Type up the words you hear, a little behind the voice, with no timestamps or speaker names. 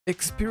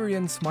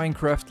Experience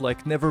Minecraft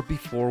like never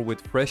before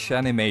with fresh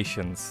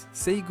animations.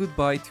 Say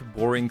goodbye to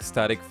boring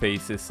static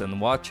faces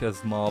and watch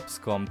as mobs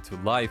come to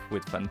life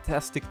with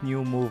fantastic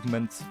new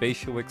movements,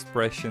 facial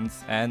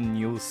expressions, and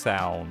new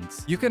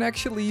sounds. You can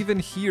actually even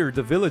hear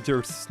the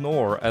villagers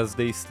snore as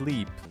they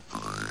sleep.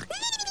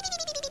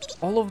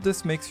 All of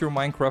this makes your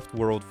Minecraft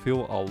world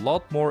feel a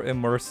lot more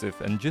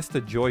immersive and just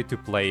a joy to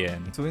play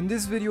in. So in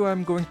this video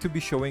I'm going to be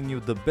showing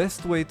you the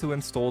best way to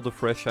install the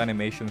Fresh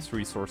Animations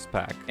resource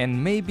pack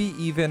and maybe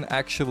even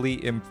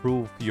actually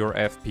improve your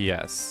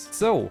FPS.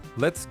 So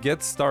let's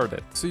get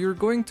started. So you're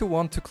going to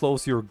want to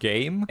close your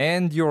game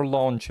and your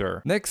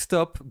launcher. Next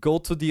up, go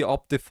to the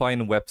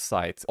Optifine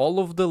website. All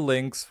of the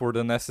links for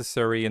the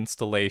necessary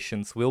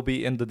installations will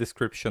be in the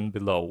description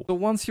below. So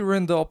once you're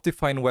in the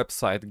Optifine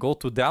website, go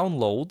to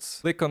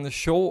downloads, click on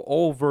show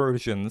all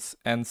versions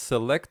and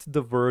select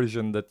the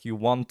version that you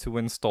want to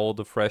install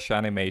the fresh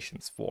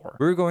animations for.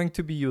 We're going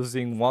to be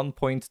using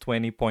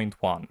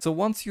 1.20.1. So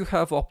once you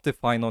have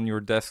Optifine on your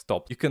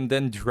desktop, you can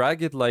then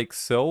drag it like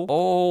so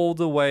all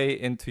the way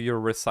into your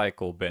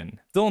recycle bin.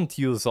 Don't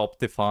use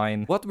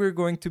Optifine. What we're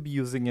going to be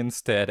using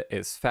instead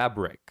is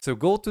Fabric. So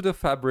go to the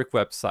Fabric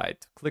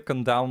website, click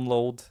on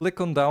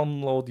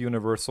download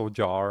universal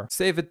jar,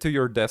 save it to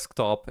your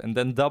desktop and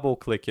then double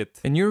click it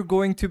and you're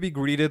going to be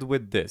greeted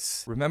with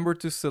this. Remember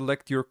to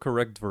select your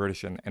correct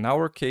version. In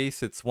our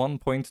case, it's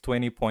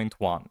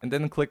 1.20.1 and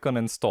then click on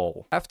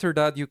install. After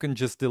that, you can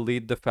just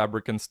delete the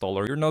Fabric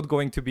installer. You're not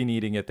going to be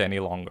needing it any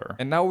longer.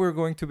 And now we're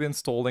going to be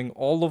installing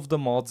all of the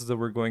mods that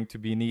we're going to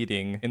be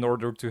needing in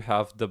order to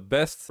have the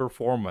best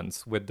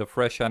performance with the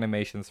Fresh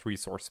Animations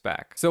resource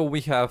pack. So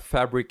we have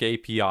Fabric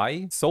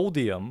API,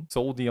 Sodium,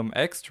 Sodium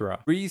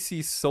Extra,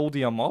 Greasy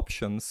Sodium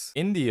Options,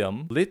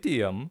 Indium,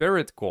 Lithium,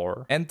 Ferrite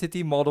Core,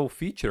 Entity Model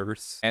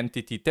Features,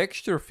 Entity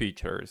Texture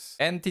Features,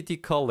 Entity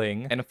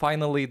Culling, and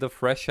finally the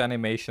Fresh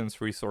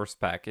Animations resource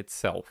pack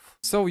itself.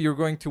 So you're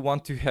going to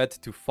want to head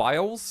to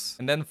Files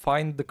and then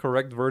find the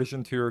correct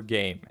version to your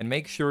game and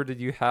make sure that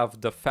you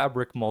have the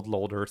Fabric mod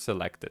loader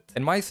selected.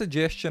 And my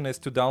suggestion is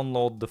to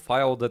download the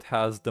file that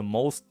has the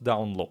most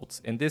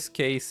downloads. In this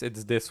case,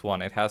 it's this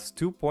one. It has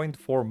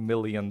 2.4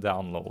 million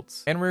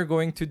downloads. And we're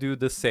going to do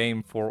the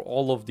same for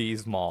all of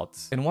these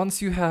mods. And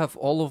once you have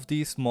all of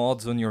these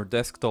mods on your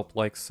desktop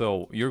like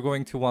so, you're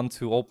going to want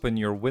to open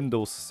your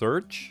Windows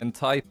search and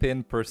type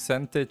in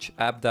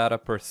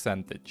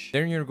 %appdata%.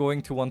 Then you're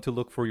going to want to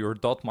look for your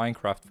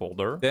 .minecraft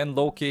folder, then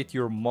locate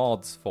your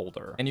mods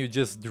folder, and you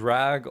just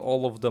drag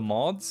all of the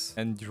mods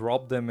and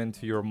drop them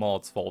into your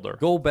mods folder.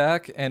 Go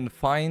back and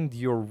find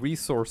your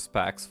resource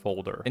packs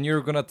folder, and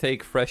you're gonna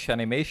take Fresh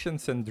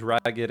Animations and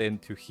drag it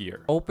into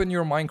here. Open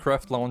your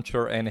Minecraft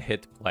launcher and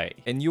hit play,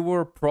 and you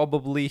were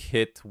probably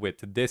hit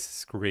with this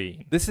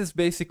screen. This is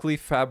basically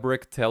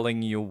Fabric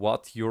telling you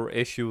what your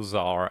issues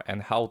are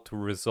and how to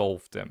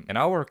resolve them. In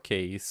our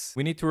case,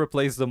 we need to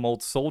replace the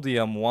mode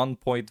Sodium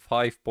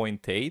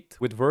 1.5.8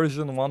 with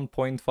version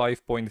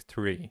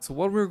 1.5.3. So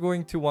what we're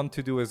going to want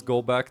to do is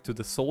go back to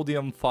the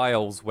Sodium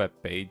Files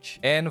webpage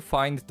and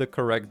find the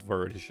correct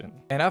version.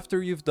 And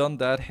after you've done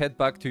that, head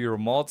back to your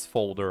mods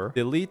folder,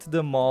 delete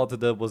the mod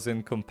that was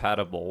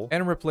incompatible,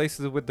 and replace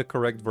it with the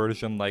correct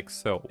version like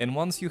so. And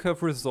once you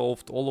have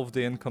resolved all of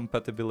the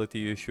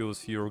incompatibility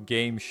issues, your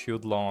game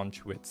should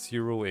launch with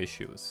 0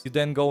 issues. You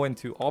then go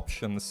into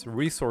Options,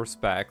 Resource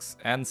Packs,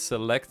 and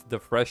select the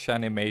Fresh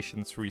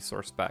Animations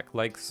resource pack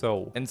like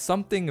so. And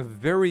something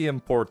very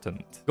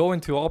important, go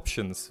into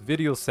Options,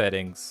 Video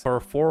Settings,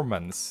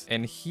 Performance,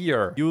 and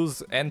here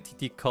use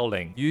Entity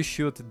Culling. You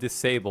should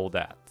disable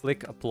that.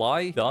 Click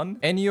Apply, done,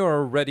 and you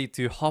are ready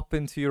to hop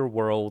into your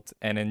world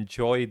and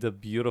enjoy the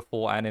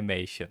beautiful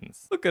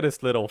animations. Look at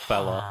this little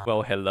fella.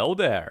 Well, hello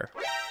there.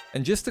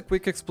 And just a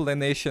quick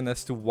explanation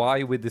as to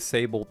why we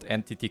disabled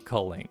Entity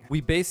Culling. We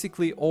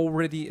basically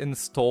already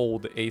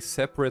installed a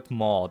separate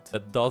mod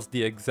that does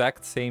the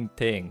exact same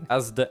thing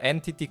as the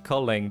Entity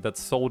Culling that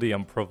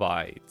Sodium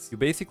provides. You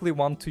basically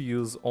want to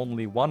use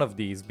only one of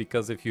these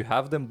because if you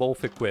have them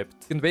both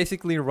equipped, you can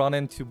basically run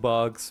into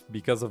bugs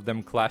because of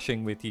them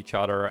clashing with each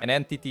other, and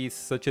entities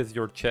such as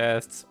your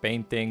chests,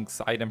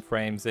 paintings, item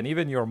frames, and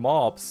even your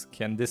mobs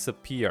can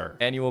disappear,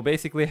 and you will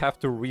basically have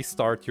to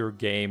restart your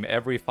game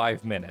every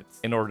 5 minutes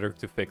in order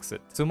to fix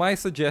it. So my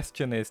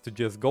suggestion is to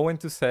just go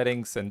into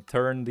settings and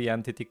turn the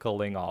entity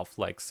culling off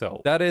like so.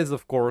 That is,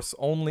 of course,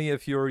 only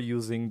if you're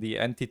using the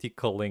entity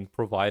culling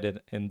provided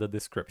in the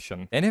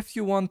description. And if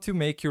you want to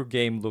make your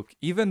game look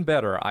even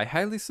better, I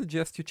highly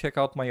suggest you check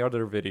out my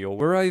other video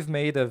where I've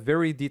made a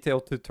very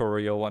detailed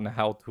tutorial on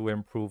how to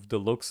improve the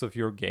looks of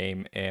your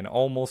game in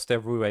almost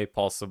every way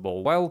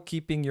possible while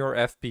keeping your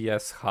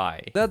FPS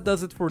high. That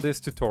does it for this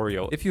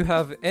tutorial. If you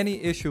have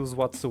any issues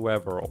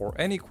whatsoever or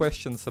any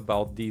questions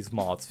about these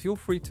mods, feel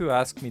free to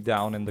ask me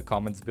down in the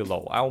comments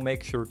below. I'll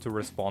make sure to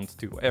respond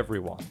to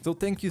everyone. So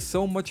thank you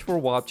so much for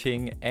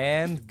watching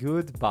and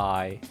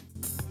goodbye.